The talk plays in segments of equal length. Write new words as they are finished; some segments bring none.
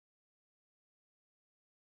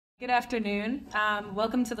Good afternoon.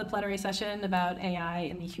 Welcome to the plenary session about AI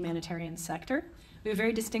in the humanitarian sector. We have a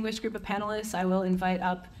very distinguished group of panelists I will invite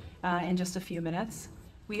up in just a few minutes.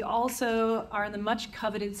 We also are in the much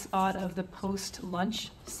coveted spot of the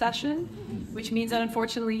post-lunch session, which means that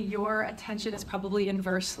unfortunately your attention is probably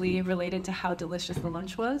inversely related to how delicious the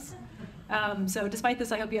lunch was. So despite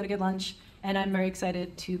this, I hope you had a good lunch, and I'm very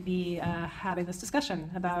excited to be having this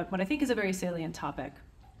discussion about what I think is a very salient topic.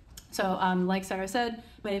 So like Sarah said,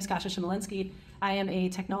 my name is Kasia Chmielinski. I am a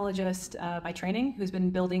technologist by training who's been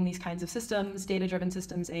building these kinds of systems, data-driven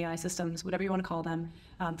systems, AI systems, whatever you want to call them,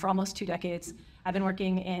 for almost 2 decades. I've been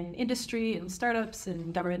working in industry, in startups,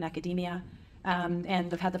 in government and academia,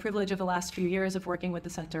 and I've had the privilege of the last few years of working with the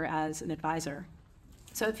center as an advisor.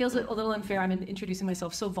 So it feels a little unfair. I'm introducing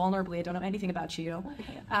myself so vulnerably. I don't know anything about you.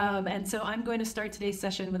 And so I'm going to start today's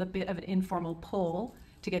session with a bit of an informal poll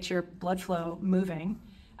to get your blood flow moving.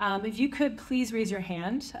 If you could please raise your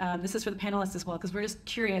hand. This is for the panelists as well, because we're just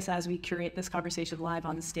curious as we curate this conversation live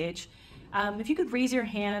on the stage. If you could raise your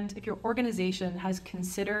hand if your organization has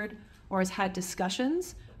considered or has had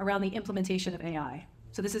discussions around the implementation of AI.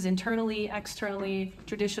 So this is internally, externally,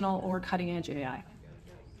 traditional, or cutting-edge AI.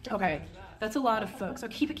 Okay, that's a lot of folks. So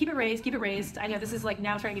keep it raised, keep it raised. I know this is like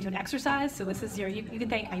now turning into an exercise, so this is you can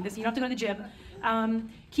thank me. You don't have to go to the gym.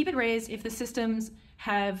 Keep it raised if the systems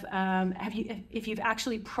if you've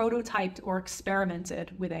actually prototyped or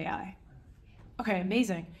experimented with AI. Okay,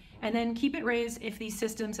 amazing. And then keep it raised if these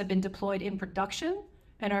systems have been deployed in production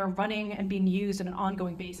and are running and being used on an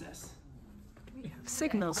ongoing basis.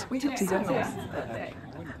 Signals. We have signals.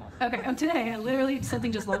 Okay, today, literally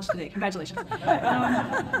something just launched today. Congratulations.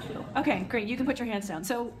 Okay, great. You can put your hands down.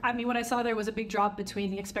 So, I mean, what I saw there was a big drop between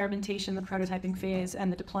the experimentation, the prototyping phase,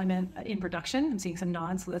 and the deployment in production. I'm seeing some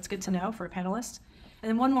nods, so that's good to know for a panelist. And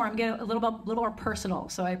then one more, I'm getting a little more personal,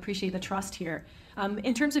 so I appreciate the trust here.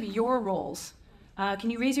 In terms of your roles, can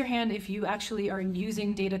you raise your hand if you actually are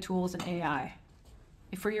using data tools and AI?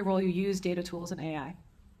 If for your role you use data tools and AI?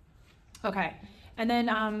 Okay, and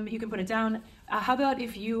then you can put it down. How about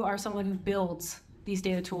if you are someone who builds these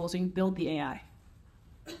data tools and you build the AI?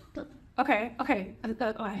 Okay.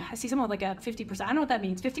 I see someone like at 50%. I don't know what that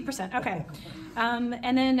means, 50%, okay.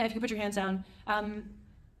 And then if you put your hands down,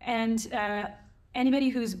 anybody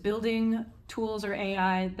who's building tools or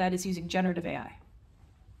AI that is using generative AI?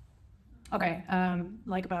 Okay,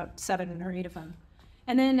 like about 7 or 8 of them.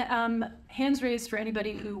 And then hands raised for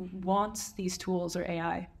anybody who wants these tools or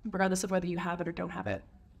AI, regardless of whether you have it or don't have it.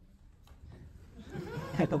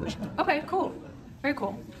 Okay, cool. Very cool.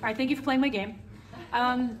 All right, thank you for playing my game.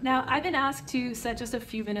 Now, I've been asked to set just a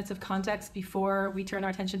few minutes of context before we turn our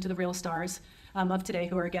attention to the real stars of today,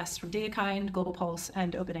 who are guests from DataKind, Global Pulse,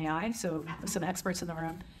 and OpenAI, so some experts in the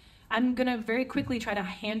room. I'm going to very quickly try to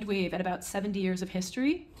hand wave at about 70 years of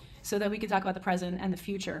history so that we can talk about the present and the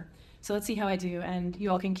future. So let's see how I do, and you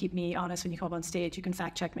all can keep me honest when you come up on stage. You can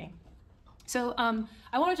fact check me. So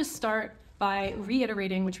I want to just start by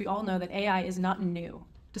reiterating, which we all know, that AI is not new.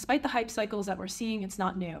 Despite the hype cycles that we're seeing, it's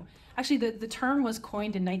not new. Actually, the term was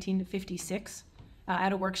coined in 1956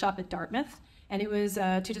 at a workshop at Dartmouth, and it was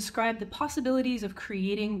to describe the possibilities of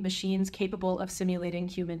creating machines capable of simulating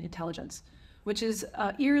human intelligence, which is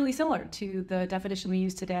eerily similar to the definition we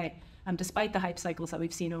use today, despite the hype cycles that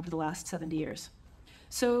we've seen over the last 70 years.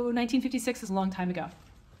 So 1956 is a long time ago.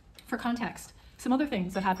 For context, some other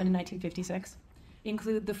things that happened in 1956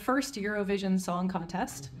 include the first Eurovision Song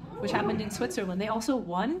Contest, which happened in Switzerland. They also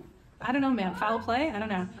won. I don't know, man, foul play? I don't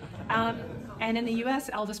know. And in the US,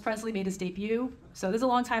 Elvis Presley made his debut. So this is a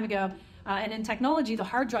long time ago. And in technology, the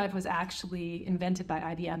hard drive was actually invented by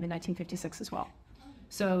IBM in 1956 as well.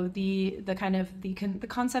 So the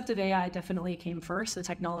concept of AI definitely came first. The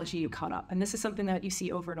technology caught up. And this is something that you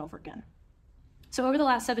see over and over again. So over the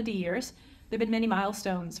last 70 years, there have been many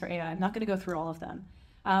milestones for AI. I'm not going to go through all of them.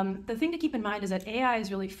 The thing to keep in mind is that AI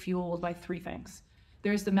is really fueled by 3 things.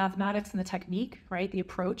 There's the mathematics and the technique, right? The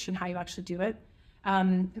approach and how you actually do it.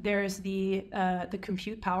 There's the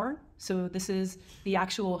compute power. So this is the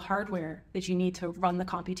actual hardware that you need to run the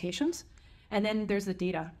computations. And then there's the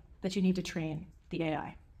data that you need to train the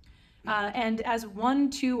AI. And as 1,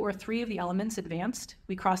 2, or 3 of the elements advanced,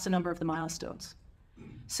 we crossed a number of the milestones.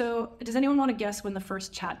 So does anyone want to guess when the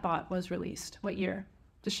first chatbot was released? What year?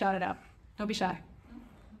 Just shout it out. Don't be shy.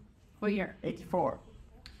 What year? 84.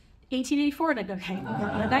 1884, okay.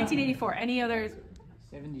 1984. Any others?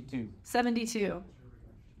 72. 72.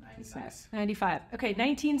 96. 95. Okay,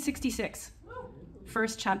 1966.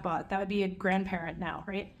 First chatbot. That would be a grandparent now,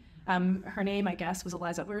 right? Her name, I guess, was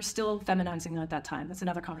Eliza. We were still feminizing them at that time. That's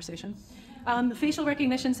another conversation. Facial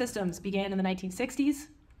recognition systems began in the 1960s.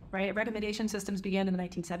 right? Recommendation systems began in the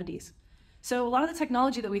 1970s. So a lot of the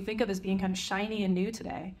technology that we think of as being kind of shiny and new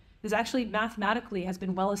today is actually mathematically has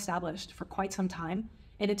been well established for quite some time.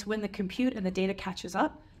 And it's when the compute and the data catches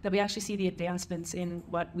up that we actually see the advancements in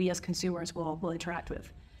what we as consumers will interact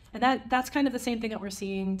with. And that's kind of the same thing that we're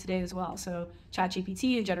seeing today as well. So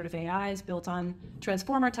ChatGPT and generative AI is built on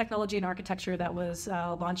transformer technology and architecture that was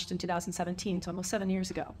launched in 2017, so almost 7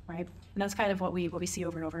 years ago, right? And that's kind of what we see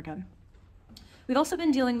over and over again. We've also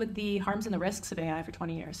been dealing with the harms and the risks of AI for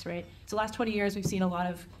 20 years, right? So the last 20 years, we've seen a lot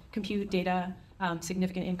of compute data,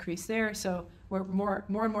 significant increase there. So we're more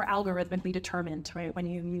and more algorithmically determined, right? When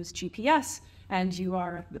you use GPS and you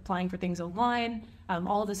are applying for things online,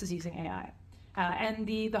 all of this is using AI. And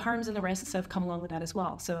the harms and the risks have come along with that as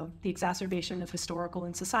well. So the exacerbation of historical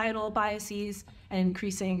and societal biases and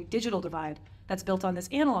increasing digital divide that's built on this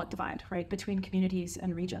analog divide, right, between communities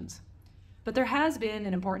and regions. But there has been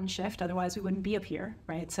an important shift, otherwise we wouldn't be up here,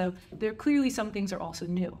 right? So there clearly some things are also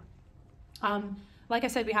new. Like I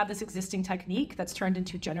said, we have this existing technique that's turned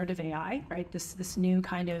into generative AI, right? This new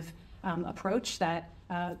kind of approach that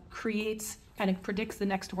predicts the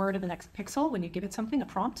next word or the next pixel when you give it something, a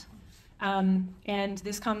prompt. And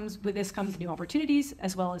this comes new opportunities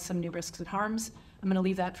as well as some new risks and harms. I'm going to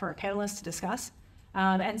leave that for our panelists to discuss.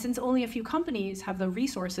 And since only a few companies have the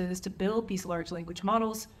resources to build these large language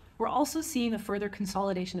models, we're also seeing a further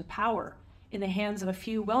consolidation of power in the hands of a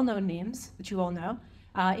few well-known names that you all know,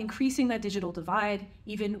 increasing that digital divide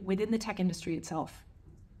even within the tech industry itself.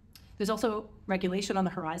 There's also regulation on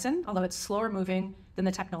the horizon, although it's slower moving than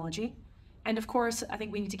the technology. And of course, I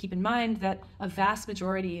think we need to keep in mind that a vast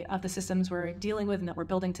majority of the systems we're dealing with and that we're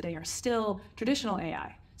building today are still traditional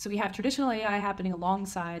AI. So we have traditional AI happening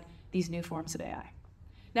alongside these new forms of AI.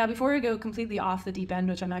 Now, before we go completely off the deep end,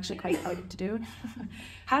 which I'm actually quite excited to do,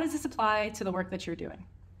 how does this apply to the work that you're doing?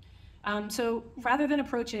 So rather than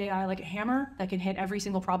approach AI like a hammer that can hit every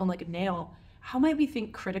single problem like a nail, how might we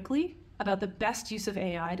think critically about the best use of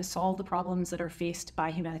AI to solve the problems that are faced by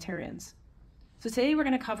humanitarians? So today we're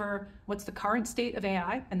going to cover what's the current state of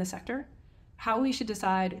AI in the sector, how we should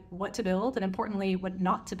decide what to build, and importantly, what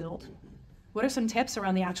not to build. What are some tips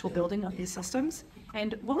around the actual building of these systems?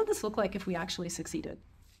 And what would this look like if we actually succeeded?